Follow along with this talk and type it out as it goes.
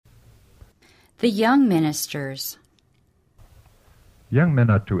The young ministers. Young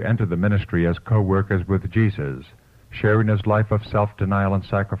men are to enter the ministry as co-workers with Jesus, sharing his life of self-denial and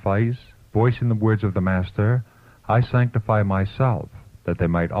sacrifice, voicing the words of the Master, "I sanctify myself, that they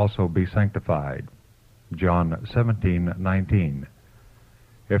might also be sanctified." John 17:19.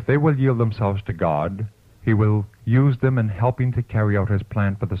 If they will yield themselves to God, he will use them in helping to carry out his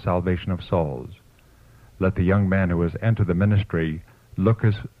plan for the salvation of souls. Let the young man who has entered the ministry look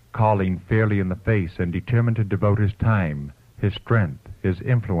his calling fairly in the face and determine to devote his time, his strength, his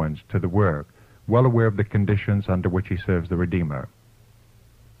influence to the work, well aware of the conditions under which he serves the Redeemer.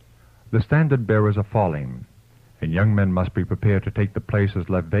 The standard-bearers are falling, and young men must be prepared to take the places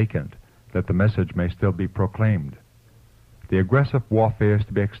left vacant, that the message may still be proclaimed. The aggressive warfare is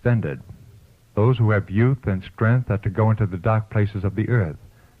to be extended. Those who have youth and strength are to go into the dark places of the earth,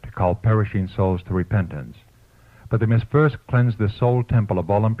 to call perishing souls to repentance. But they must first cleanse the soul temple of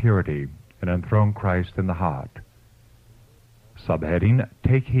all impurity and enthrone Christ in the heart. Subheading,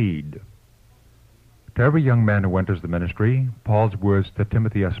 Take Heed. To every young man who enters the ministry, Paul's words to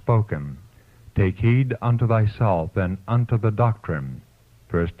Timothy are spoken. Take heed unto thyself and unto the doctrine.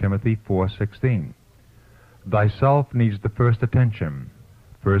 1 Timothy 4:16. Thyself needs the first attention.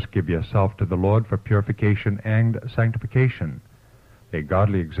 First give yourself to the Lord for purification and sanctification. A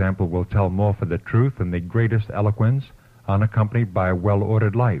godly example will tell more for the truth and the greatest eloquence, unaccompanied by a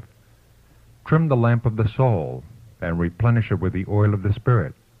well-ordered life. Trim the lamp of the soul, and replenish it with the oil of the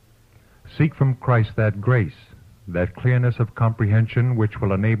Spirit. Seek from Christ that grace, that clearness of comprehension which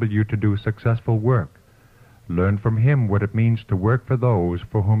will enable you to do successful work. Learn from him what it means to work for those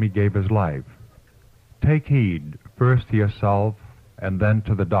for whom he gave his life. Take heed, first to yourself, and then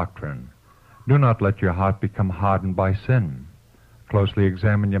to the doctrine. Do not let your heart become hardened by sin. Closely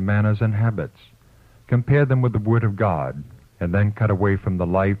examine your manners and habits. Compare them with the Word of God, and then cut away from the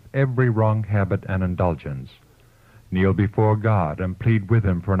life every wrong habit and indulgence. Kneel before God and plead with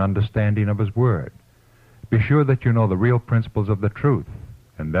him for an understanding of his Word. Be sure that you know the real principles of the truth,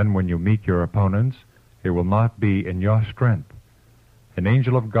 and then when you meet your opponents, it will not be in your strength. An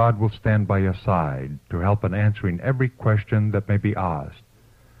angel of God will stand by your side to help in answering every question that may be asked.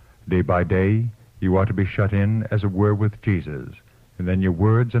 Day by day, you are to be shut in, as it were, with Jesus, and then your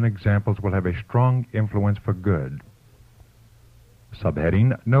words and examples will have a strong influence for good.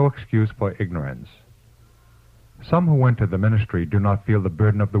 Subheading, No Excuse for Ignorance. Some who enter the ministry do not feel the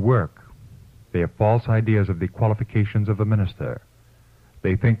burden of the work. They have false ideas of the qualifications of the minister.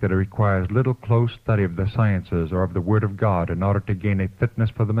 They think that it requires little close study of the sciences or of the Word of God in order to gain a fitness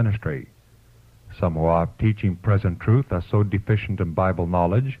for the ministry. Some who are teaching present truth are so deficient in Bible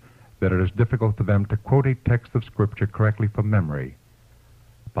knowledge that it is difficult for them to quote a text of Scripture correctly from memory.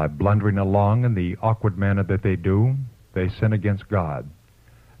 By blundering along in the awkward manner that they do, they sin against God.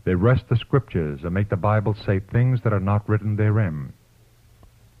 They wrest the Scriptures and make the Bible say things that are not written therein.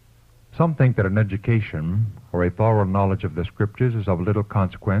 Some think that an education or a thorough knowledge of the Scriptures is of little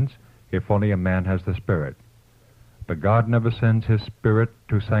consequence if only a man has the Spirit. But God never sends his Spirit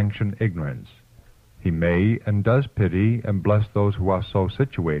to sanction ignorance. He may and does pity and bless those who are so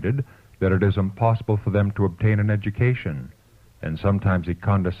situated that it is impossible for them to obtain an education, and sometimes he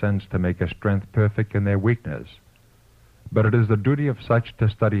condescends to make a strength perfect in their weakness. But it is the duty of such to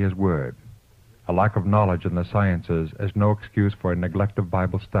study his Word. A lack of knowledge in the sciences is no excuse for a neglect of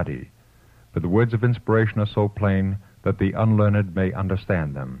Bible study, but the words of inspiration are so plain that the unlearned may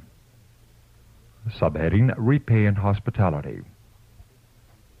understand them. Subheading, Repay in Hospitality.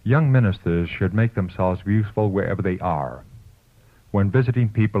 Young ministers should make themselves useful wherever they are. When visiting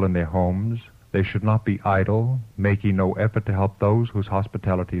people in their homes, they should not be idle, making no effort to help those whose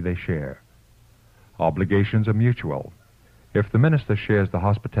hospitality they share. Obligations are mutual. If the minister shares the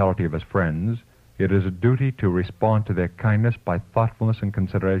hospitality of his friends, it is a duty to respond to their kindness by thoughtfulness and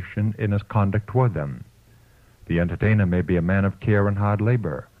consideration in his conduct toward them. The entertainer may be a man of care and hard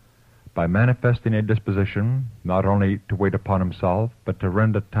labor. By manifesting a disposition not only to wait upon himself, but to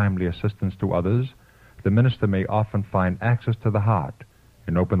render timely assistance to others, the minister may often find access to the heart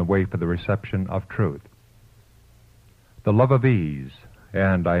and open the way for the reception of truth. The love of ease,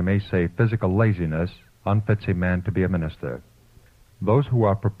 and I may say physical laziness, unfits a man to be a minister. Those who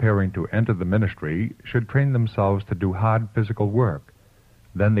are preparing to enter the ministry should train themselves to do hard physical work.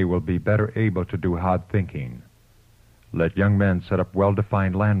 Then they will be better able to do hard thinking. Let young men set up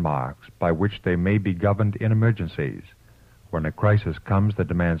well-defined landmarks by which they may be governed in emergencies. When a crisis comes that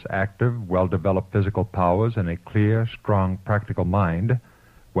demands active, well-developed physical powers and a clear, strong, practical mind,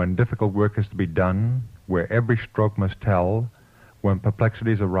 when difficult work is to be done, where every stroke must tell, when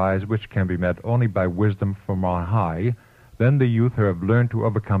perplexities arise which can be met only by wisdom from on high, Then the youth who have learned to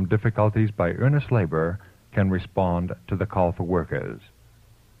overcome difficulties by earnest labor can respond to the call for workers.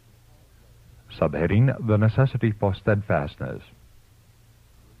 Subheading: The necessity for steadfastness.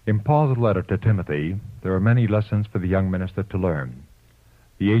 In Paul's letter to Timothy, there are many lessons for the young minister to learn.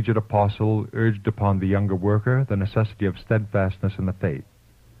 The aged apostle urged upon the younger worker the necessity of steadfastness in the faith.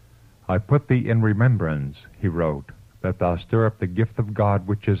 "I put thee in remembrance," he wrote, "that thou stir up the gift of God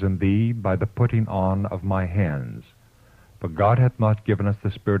which is in thee by the putting on of my hands. For God hath not given us the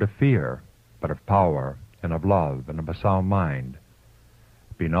spirit of fear, but of power, and of love, and of a sound mind.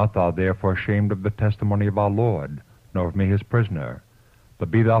 Be not thou therefore ashamed of the testimony of our Lord, nor of me his prisoner, but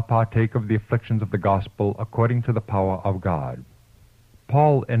be thou partaker of the afflictions of the gospel according to the power of God."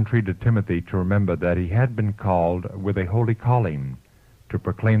 Paul entreated Timothy to remember that he had been called with a holy calling to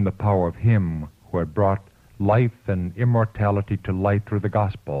proclaim the power of him who had brought life and immortality to light through the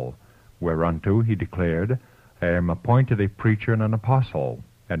gospel, whereunto, he declared, "I am appointed a preacher and an apostle,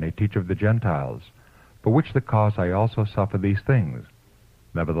 and a teacher of the Gentiles, for which the cause I also suffer these things.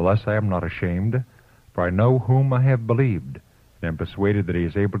 Nevertheless I am not ashamed, for I know whom I have believed, and am persuaded that he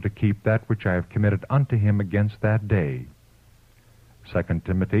is able to keep that which I have committed unto him against that day." 2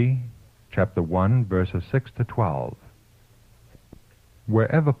 Timothy chapter 1, verses 6 to 12.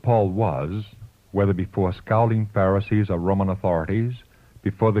 Wherever Paul was, whether before scowling Pharisees or Roman authorities,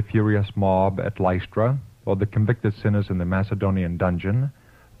 before the furious mob at Lystra, or the convicted sinners in the Macedonian dungeon,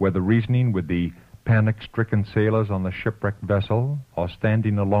 whether reasoning with the panic-stricken sailors on the shipwrecked vessel, or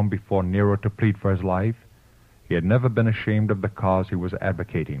standing alone before Nero to plead for his life, he had never been ashamed of the cause he was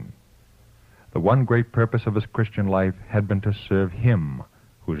advocating. The one great purpose of his Christian life had been to serve him,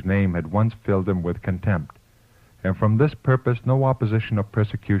 whose name had once filled him with contempt, and from this purpose no opposition or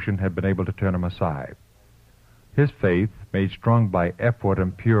persecution had been able to turn him aside. His faith, made strong by effort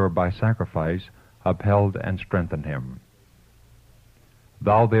and pure by sacrifice, upheld and strengthened him.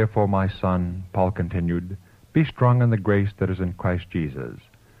 "Thou therefore, my son," Paul continued, "be strong in the grace that is in Christ Jesus.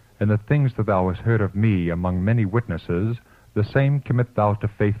 And the things that thou hast heard of me among many witnesses, the same commit thou to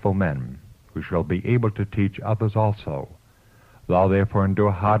faithful men, who shall be able to teach others also. Thou therefore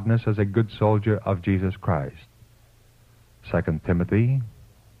endure hardness as a good soldier of Jesus Christ." 2 Timothy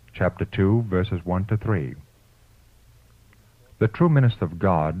chapter 2, verses 1 to 3. The true minister of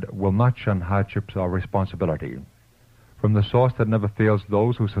God will not shun hardships or responsibility. From the source that never fails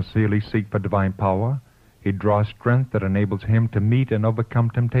those who sincerely seek for divine power, he draws strength that enables him to meet and overcome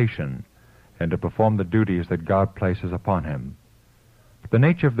temptation, and to perform the duties that God places upon him. The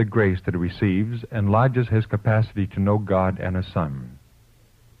nature of the grace that he receives enlarges his capacity to know God and his Son.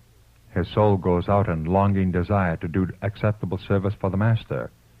 His soul goes out in longing desire to do acceptable service for the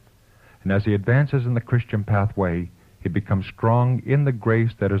Master. And as he advances in the Christian pathway, he becomes strong in the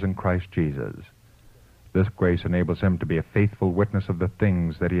grace that is in Christ Jesus. This grace enables him to be a faithful witness of the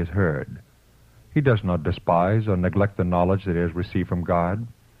things that he has heard. He does not despise or neglect the knowledge that he has received from God,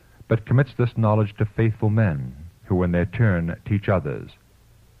 but commits this knowledge to faithful men, who in their turn teach others.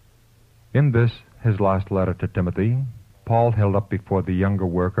 In this, his last letter to Timothy, Paul held up before the younger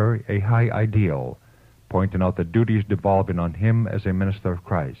worker a high ideal, pointing out the duties devolving on him as a minister of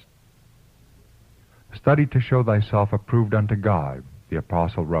Christ. "Study to show thyself approved unto God," the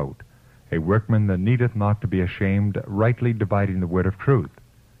apostle wrote, "a workman that needeth not to be ashamed, rightly dividing the word of truth.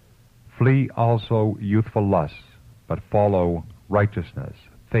 Flee also youthful lusts, but follow righteousness,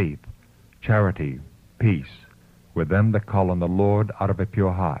 faith, charity, peace, with them that call on the Lord out of a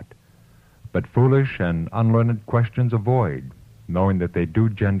pure heart. But foolish and unlearned questions avoid, knowing that they do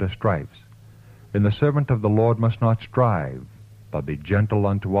gender strifes. And the servant of the Lord must not strive, but be gentle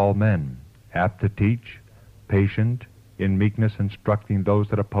unto all men, apt to teach, patient, in meekness instructing those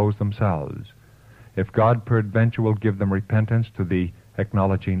that oppose themselves, if God peradventure will give them repentance to the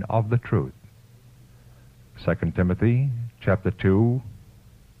acknowledging of the truth." 2 Timothy chapter 2,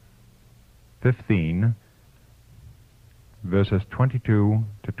 15, verses 22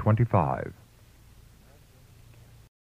 to 25.